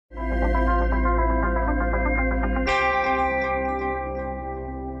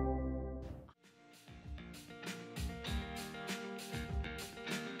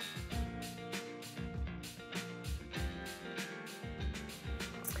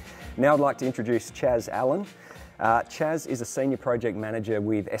Now I'd like to introduce Chaz Allen. Chaz is a Senior Project Manager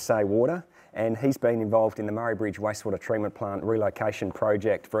with SA Water, and he's been involved in the Murray Bridge Wastewater Treatment Plant relocation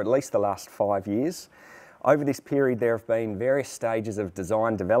project for at least the last 5 years. Over this period there have been various stages of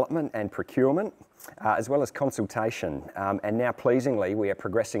design development and procurement, as well as consultation, and now pleasingly we are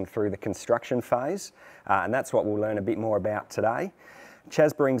progressing through the construction phase, and that's what we'll learn a bit more about today.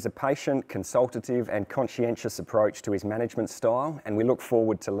 Chaz brings a patient, consultative and conscientious approach to his management style, and we look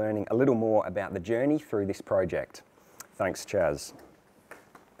forward to learning a little more about the journey through this project. Thanks, Chaz.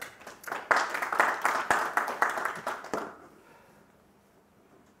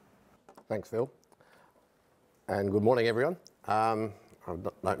 Thanks, Phil. And good morning, everyone. I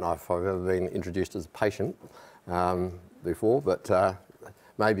don't know if I've ever been introduced as a patient before, but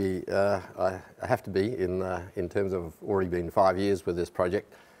maybe I have to be in terms of already been 5 years with this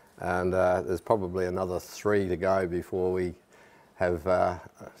project, and there's probably another 3 to go before we have a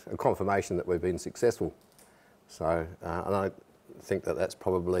confirmation that we've been successful. So and I think that that's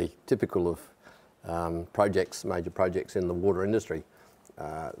probably typical of projects, major projects in the water industry.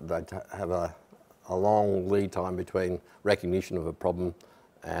 They have a long lead time between recognition of a problem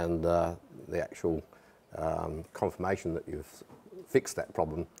and the actual confirmation that you've fixed that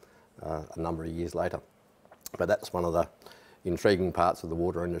problem a number of years later. But that's one of the intriguing parts of the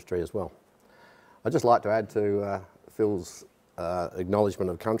water industry as well. I'd just like to add to Phil's acknowledgement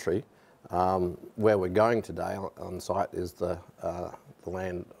of country. Where we're going today on site is the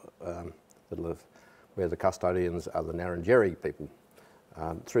land where the custodians are the Narrandjeri people.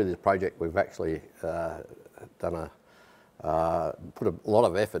 Through this project we've actually put a lot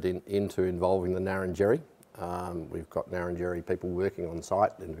of effort into involving the Narrandjeri. We've got Narrandjeri people working on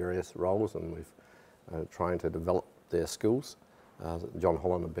site in various roles, and we've trying to develop their skills. John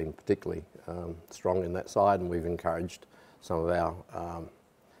Holland have been particularly strong in that side, and we've encouraged some of our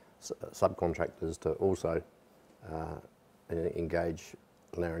subcontractors to also engage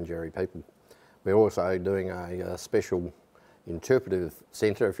Narrandjeri people. We're also doing a special interpretive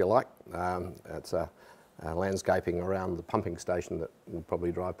centre, if you like. It's a landscaping around the pumping station that we'll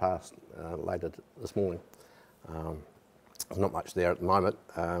probably drive past later this morning. There's not much there at the moment.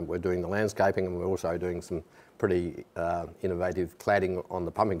 We're doing the landscaping, and we're also doing some pretty innovative cladding on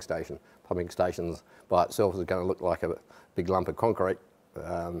the pumping station. Pumping stations by itself is going to look like a big lump of concrete,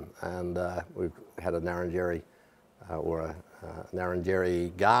 and we've had a Narrandjeri or a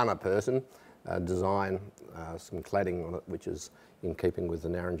Narrandjeri Ghana person design some cladding on it, which is in keeping with the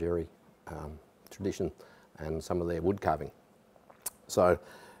Narrandjeri tradition and some of their wood carving. So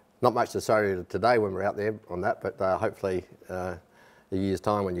not much to show you today when we're out there on that, but hopefully a year's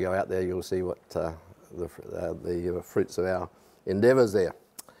time when you go out there you'll see what the fruits of our endeavours there.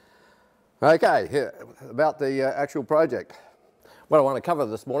 Okay, here, about the actual project. What I want to cover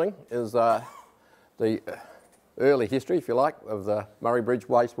this morning is the early history, if you like, of the Murray Bridge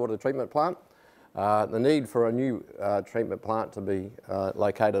Wastewater Treatment Plant. The need for a new treatment plant to be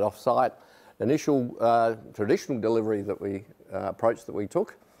located off-site, initial traditional delivery that we approach that we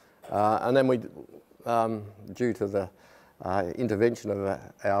took, and then we, due to the intervention of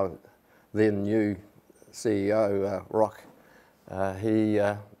our then new CEO, Rock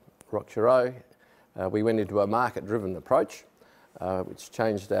Chiro, we went into a market-driven approach, which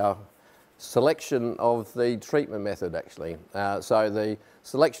changed our selection of the treatment method actually. So the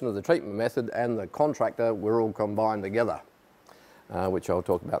selection of the treatment method and the contractor were all combined together, which I'll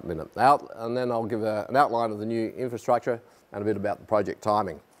talk about in a minute. And then I'll give an outline of the new infrastructure and a bit about the project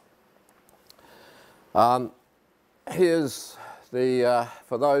timing. Here's the,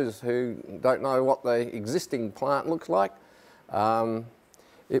 for those who don't know what the existing plant looks like,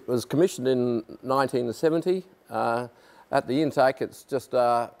 it was commissioned in 1970. At the intake it's just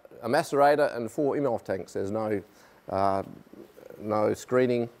a macerator and 4 IMOF tanks. There's no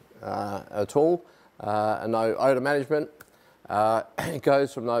screening at all, and no odour management. It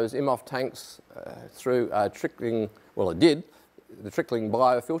goes from those IMOF tanks through trickling, well it did, the trickling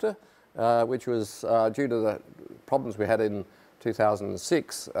biofilter, which was due to the problems we had in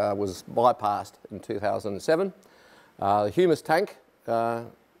 2006, was bypassed in 2007. The humus tank,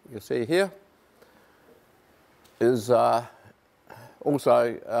 you'll see here, is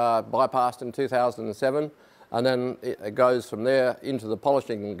also bypassed in 2007, and then it goes from there into the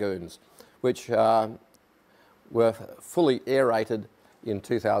polishing lagoons, which were fully aerated in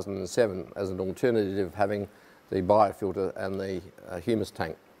 2007 as an alternative of having the biofilter and the humus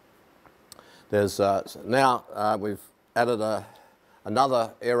tank. There's now we've added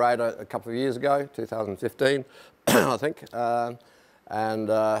another aerator a couple of years ago, 2015, I think, and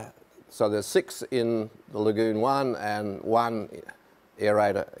so there's 6 in the Lagoon 1 and 1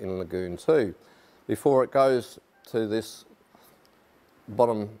 aerator in Lagoon 2. Before it goes to this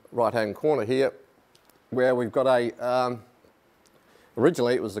bottom right-hand corner here, where we've got a,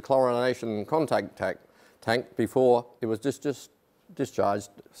 originally it was the chlorination contact tank before it was just discharged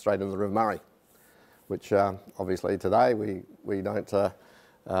straight into the River Murray, which obviously today we don't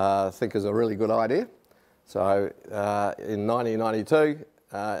think is a really good idea. So in 1992,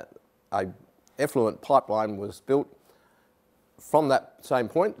 a effluent pipeline was built. From that same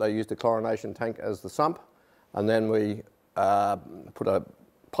point, they used a chlorination tank as the sump, and then we put a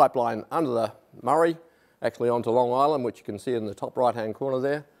pipeline under the Murray, actually onto Long Island, which you can see in the top right-hand corner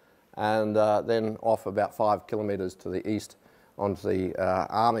there, and then off about 5 kilometres to the east onto the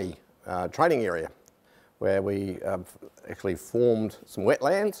Army training area, where we actually formed some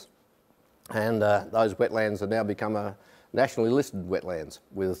wetlands, and those wetlands have now become a nationally listed wetlands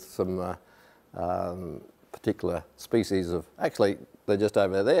with some particular species of, actually they're just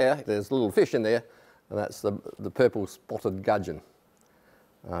over there, there's a little fish in there, and that's the purple spotted gudgeon.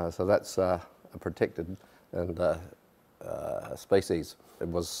 So that's a protected and species. It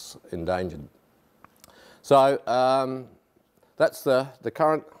was endangered. So that's the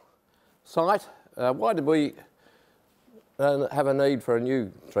current site. Why did we have a need for a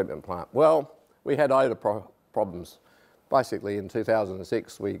new treatment plant? Well, we had odour problems. Basically in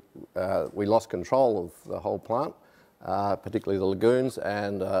 2006 we lost control of the whole plant, particularly the lagoons,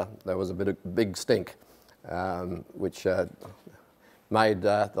 and there was a big stink, which made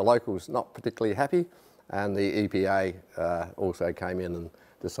the locals not particularly happy, and the EPA also came in and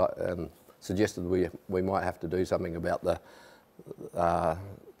suggested we might have to do something about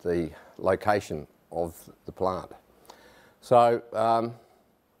the location of the plant. So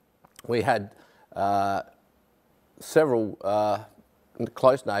we had several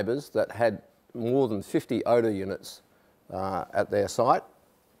close neighbours that had more than 50 odour units at their site.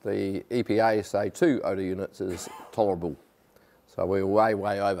 The EPA say 2 odour units is tolerable. So we were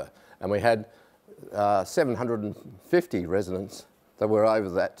way over. And we had 750 residents that were over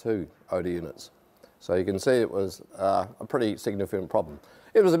that 2 odour units. So you can see it was a pretty significant problem.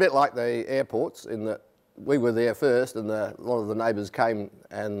 It was a bit like the airports in that we were there first, and a lot of the neighbours came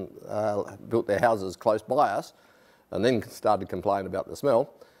and built their houses close by us, and then started complaining about the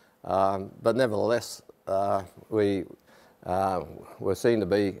smell. But nevertheless, we were seen to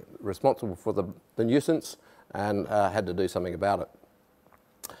be responsible for the nuisance and had to do something about it.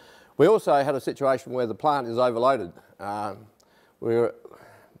 We also had a situation where the plant is overloaded. We were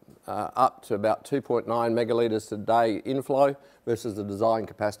up to about 2.9 megalitres a day inflow versus the design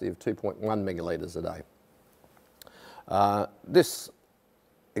capacity of 2.1 megalitres a day. This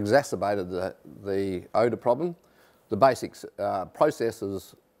exacerbated the odour problem. The basic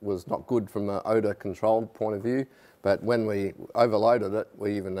processes was not good from an odour control point of view, but when we overloaded it,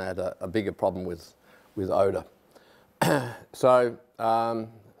 we even had a bigger problem with odour. So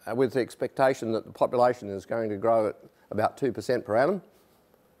with the expectation that the population is going to grow at about 2% per annum,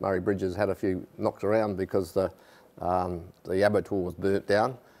 Murray Bridge has had a few knocks around because the abattoir was burnt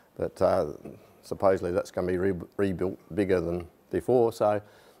down, but supposedly that's going to be rebuilt bigger than before, so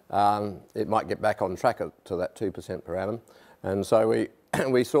it might get back on track to that 2% per annum. And so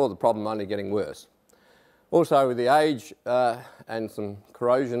we saw the problem only getting worse. Also with the age and some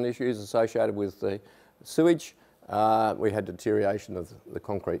corrosion issues associated with the sewage, we had deterioration of the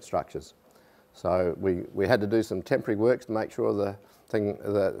concrete structures. So we had to do some temporary works to make sure the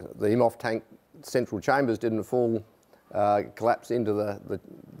IMOF tank central chambers didn't collapse into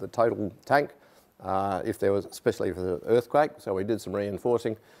the total tank if there was, especially for the earthquake. So we did some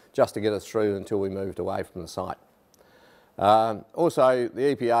reinforcing just to get us through until we moved away from the site. Also,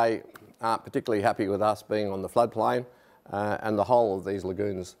 the EPA aren't particularly happy with us being on the floodplain, and the whole of these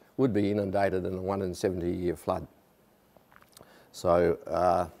lagoons would be inundated in a 1 in 70-year flood. So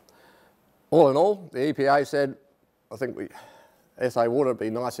all in all, the EPA said, I think SA Water, it'd be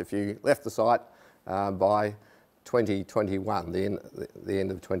nice if you left the site by 2021, the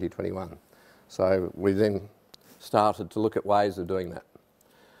end of 2021. So we then started to look at ways of doing that.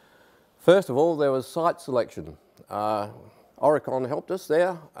 First of all, there was site selection. Oricon helped us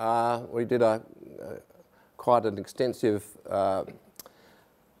there. We did quite an extensive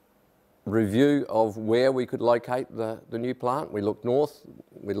review of where we could locate the new plant. We looked north,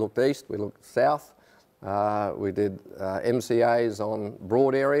 we looked east, we looked south. We did MCAs on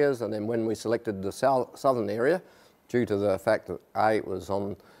broad areas, and then when we selected the southern area, due to the fact that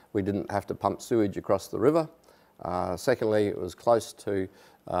we didn't have to pump sewage across the river. Secondly, it was close to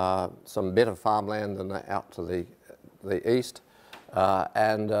some better farmland than out to the east,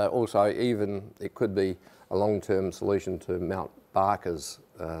 and also even it could be a long-term solution to Mount bark as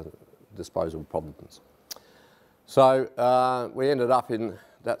disposal problems. So we ended up in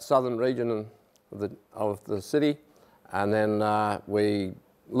that southern region of the city, and then we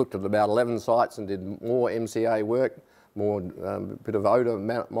looked at about 11 sites and did more MCA work, more bit of odour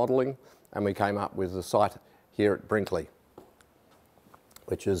modelling, and we came up with a site here at Brinkley,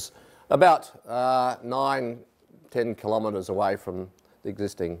 which is about 9-10 kilometres away from the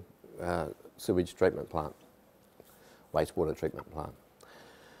existing sewage treatment plant, wastewater treatment plant.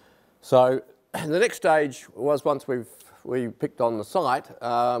 So the next stage was, once we picked on the site,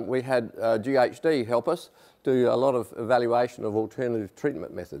 we had GHD help us do a lot of evaluation of alternative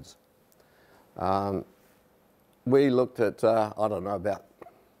treatment methods. We looked at, I don't know, about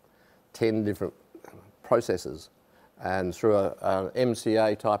 10 different processes, and through an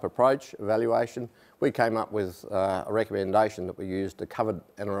MCA type approach, evaluation, we came up with a recommendation that we used to covered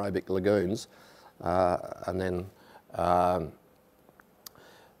anaerobic lagoons, and then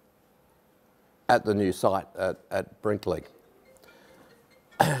at the new site at Brinkley.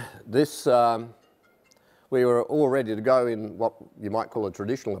 This, we were all ready to go in what you might call a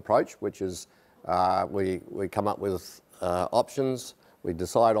traditional approach, which is we come up with options, we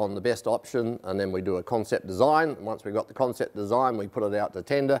decide on the best option, and then we do a concept design. And once we've got the concept design, we put it out to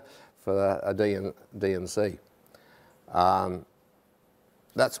tender for a D&C.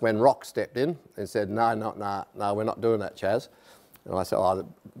 That's when Rock stepped in and said, no, we're not doing that, Chaz. And I said, oh,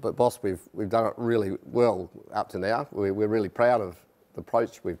 but boss, we've done it really well up to now. We're really proud of the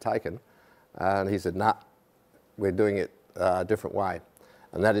approach we've taken. And he said, nah, we're doing it a different way.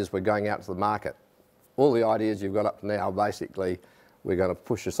 And that is, we're going out to the market. All the ideas you've got up to now, basically, we're going to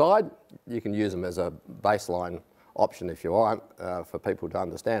push aside. You can use them as a baseline option if you want, for people to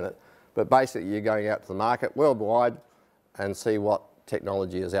understand it. But basically, you're going out to the market worldwide and see what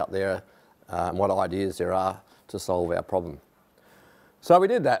technology is out there and what ideas there are to solve our problem. So we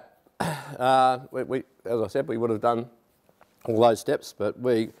did that. As I said, we would have done all those steps, but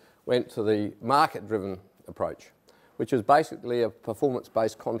we went to the market-driven approach, which is basically a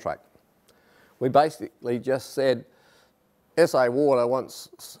performance-based contract. We basically just said, SA Water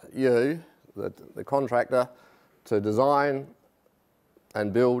wants you, the contractor, to design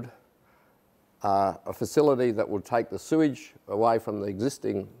and build a facility that will take the sewage away from the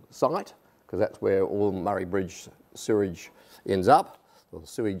existing site, because that's where all Murray Bridge sewage ends up, or the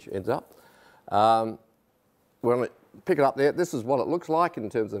sewage ends up. We're going to pick it up there. This is what it looks like in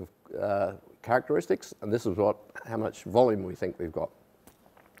terms of characteristics, and this is how much volume we think we've got.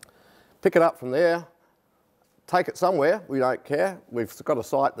 Pick it up from there, take it somewhere, we don't care. We've got a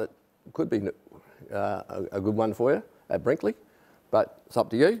site that could be a good one for you at Brinkley, but it's up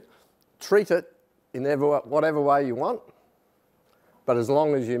to you. Treat it in whatever way you want, but as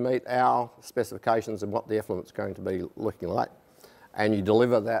long as you meet our specifications and what the effluent's going to be looking like, and you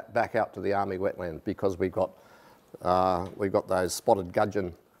deliver that back out to the Army wetland, because we've got those spotted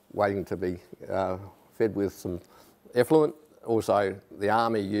gudgeon waiting to be fed with some effluent. Also, the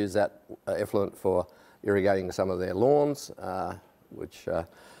Army use that effluent for irrigating some of their lawns, which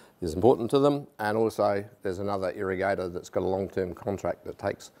is important to them. And also, there's another irrigator that's got a long-term contract that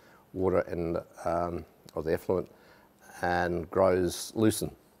takes water and or the effluent and grows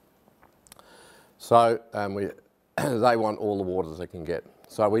lucerne. So they want all the water they can get.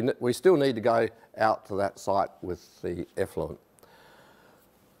 So we still need to go out to that site with the effluent.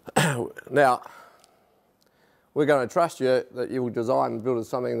 Now, we're going to trust you that you will design and build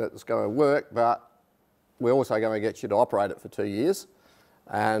something that's going to work, but we're also going to get you to operate it for 2 years.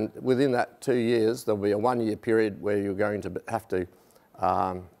 And within that 2 years, there'll be a 1-year period where you're going to have to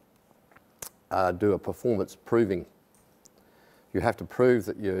do a performance proving. You have to prove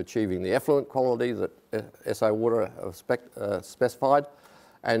that you're achieving the effluent quality that SA Water have specified,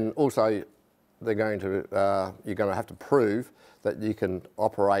 and also you're going to have to prove that you can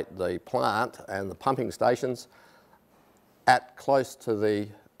operate the plant and the pumping stations at close to the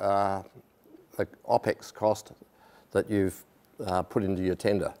OPEX cost that you've put into your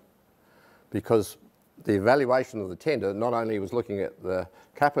tender. Because the evaluation of the tender not only was looking at the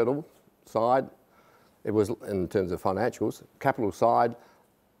capital side, it was in terms of financials, capital side,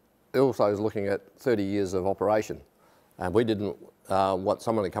 it also was looking at 30 years of operation. And we didn't want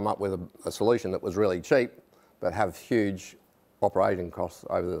someone to come up with a solution that was really cheap, but have huge operating costs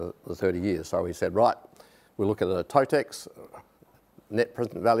over the 30 years. So we said, right, we'll look at a TOTEX, net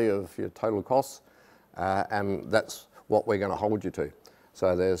present value of your total costs, and that's what we're going to hold you to.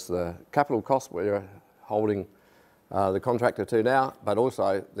 So there's the capital cost we're holding the contractor to now, but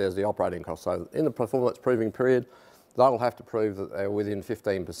also there's the operating cost. So in the performance proving period, they'll have to prove that they're within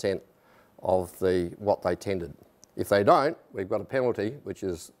 15% of what they tendered. If they don't, we've got a penalty, which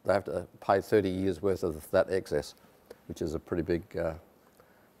is they have to pay 30 years worth of that excess, which is a pretty big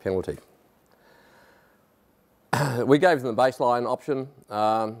penalty. We gave them the baseline option,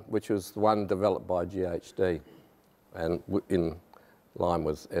 which was the one developed by GHD and in line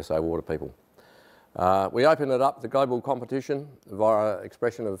with SA Water people. We opened it up to global competition via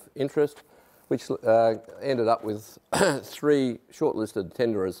expression of interest, which ended up with 3 shortlisted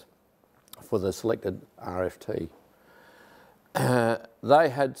tenderers for the selected RFT. They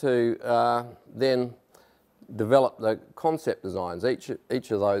had to then develop the concept designs. Each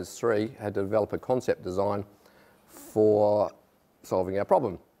of those 3 had to develop a concept design for solving our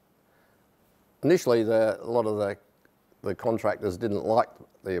problem. Initially, a lot of the contractors didn't like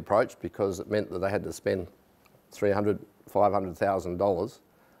the approach because it meant that they had to spend $300,000, $500,000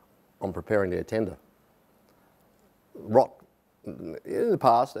 on preparing their tender. ROC, in the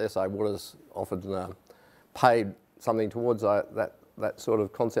past, SA Water's offered paid something towards that sort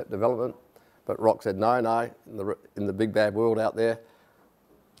of concept development, but ROC said no, in the big bad world out there,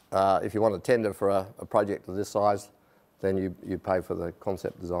 if you want a tender for a project of this size, then you pay for the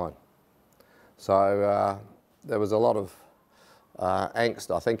concept design. So there was a lot of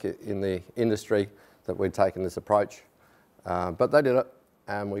angst, I think, in the industry that we'd taken this approach, but they did it,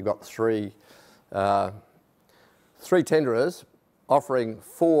 and we got three tenderers offering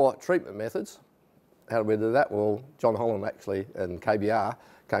 4 treatment methods. How did we do that? Well, John Holland actually and KBR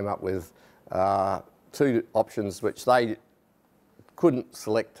came up with 2 options which they couldn't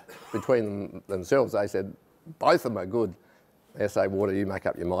select between themselves. They said, both of them are good. SA Water, you make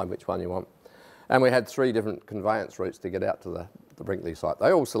up your mind which one you want. And we had 3 different conveyance routes to get out to the Brinkley site.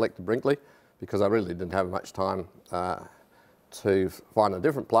 They all selected Brinkley because they really didn't have much time to find a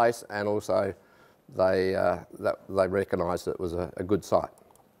different place, and also they recognised that it was a good site.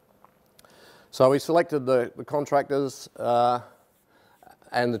 So we selected the contractors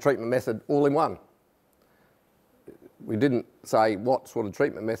and the treatment method all in one. We didn't say what sort of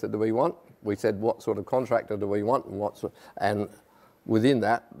treatment method do we want. We said what sort of contractor do we want, and within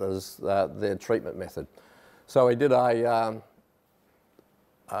that there's their treatment method. So we did an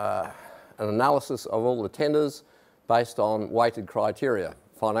analysis of all the tenders based on weighted criteria: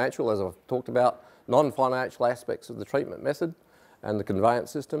 financial, as I've talked about, non-financial aspects of the treatment method, and the conveyance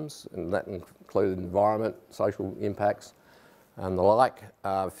systems, and that included environment, social impacts, and the like,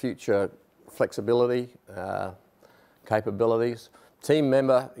 future flexibility, capabilities, team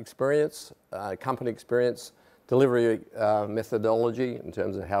member experience, company experience, delivery methodology in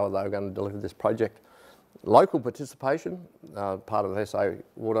terms of how they were going to deliver this project, local participation. Part of SA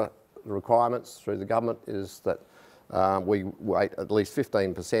Water requirements through the government is that we weight at least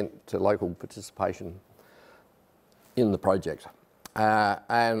 15% to local participation in the project.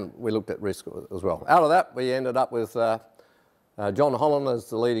 And we looked at risk as well. Out of that, we ended up with John Holland as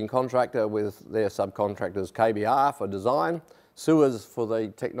the leading contractor with their subcontractors KBR for design, Sewers for the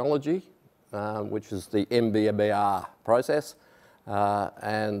technology, which is the MBBR process,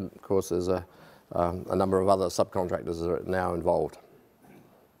 and of course there's a number of other subcontractors that are now involved.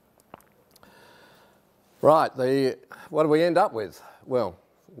 Right, what do we end up with? Well,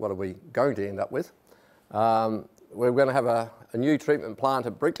 what are we going to end up with? We're going to have a new treatment plant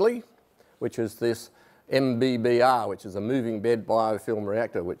at Brinkley, which is this MBBR, which is a moving bed biofilm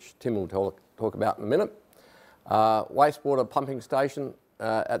reactor, which Tim will talk about in a minute. Wastewater pumping station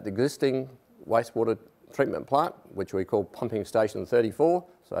at the existing wastewater treatment plant, which we call pumping station 34.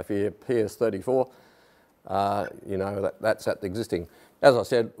 So if you hear PS 34, you know that's at the existing. As I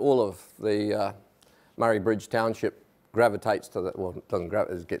said, all of the Murray Bridge Township gravitates to that, well, it doesn't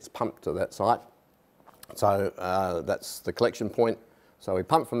gravitate, it gets pumped to that site. So that's the collection point. So we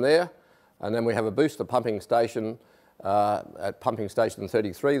pump from there, and then we have a booster pumping station at pumping station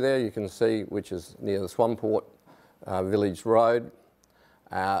 33 there, you can see, which is near the Swanport Village Road.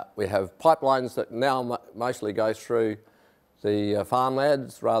 We have pipelines that now mostly go through the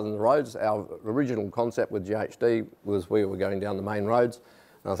farmlands rather than the roads. Our original concept with GHD was we were going down the main roads,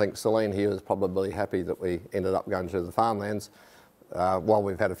 and I think Celine here is probably happy that we ended up going through the farmlands. While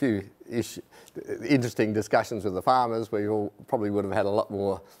we've had a few interesting discussions with the farmers, we all probably would have had a lot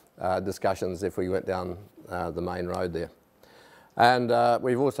more discussions if we went down the main road there. And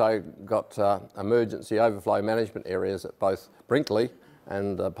we've also got emergency overflow management areas at both Brinkley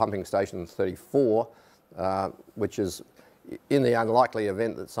and pumping station 34, which is in the unlikely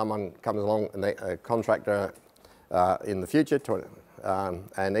event that someone comes along, a contractor in the future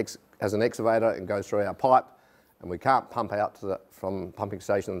and has an excavator and goes through our pipe, and we can't pump out from pumping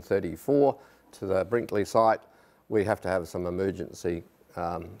station 34 to the Brinkley site, we have to have some emergency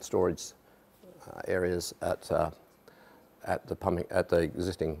storage areas at at the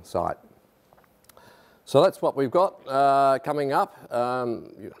existing site. So that's what we've got coming up.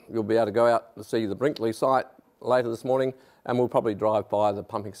 You'll be able to go out and see the Brinkley site later this morning, and we'll probably drive by the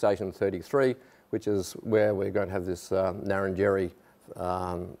pumping station 33, which is where we're going to have this Narrandjeri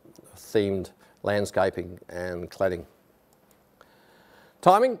themed landscaping and cladding.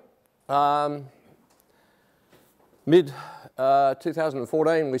 Timing, mid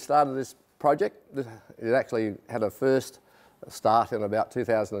 2014 we started this project. It actually had a first start in about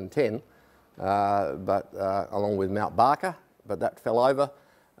 2010, along with Mount Barker, but that fell over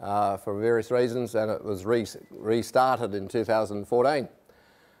for various reasons, and it was restarted in 2014.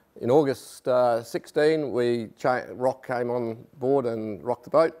 In August 16, Rock came on board and rocked the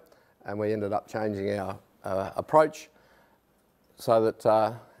boat, and we ended up changing our approach so that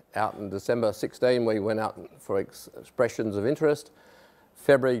out in December 16 we went out for expressions of interest.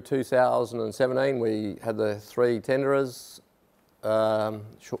 February 2017 we had the 3 tenderers,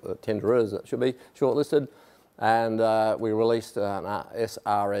 it should be, shortlisted, and we released an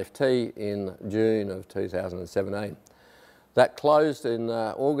SRFT in June of 2017. That closed in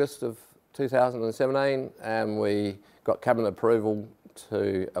August of 2017, and we got cabinet approval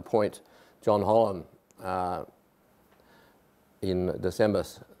to appoint John Holland in December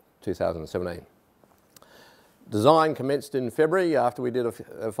 2017. Design commenced in February after we did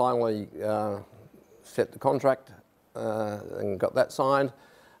finally set the contract and got that signed,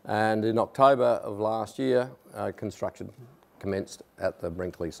 and in October of last year construction commenced at the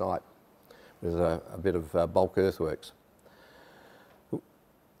Brinkley site with a bit of bulk earthworks.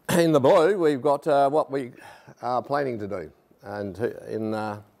 In the blue we've got what we are planning to do, and in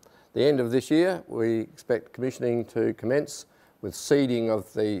the end of this year we expect commissioning to commence, with seeding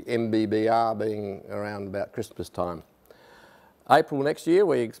of the MBBR being around about Christmas time. April next year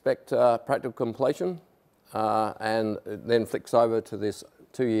we expect practical completion, and it then flicks over to this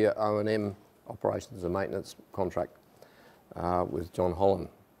 2-year O&M operations and maintenance contract with John Holland.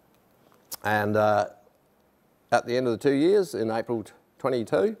 And at the end of the 2 years, in April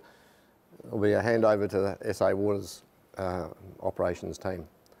 22, there'll be a handover to the SA Water's operations team.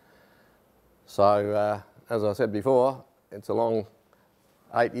 So as I said before, it's a long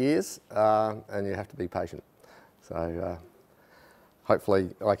 8 years, and you have to be patient. So hopefully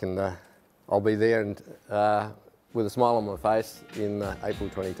I'll be there and with a smile on my face in April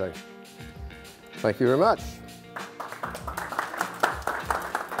 22. Thank you very much.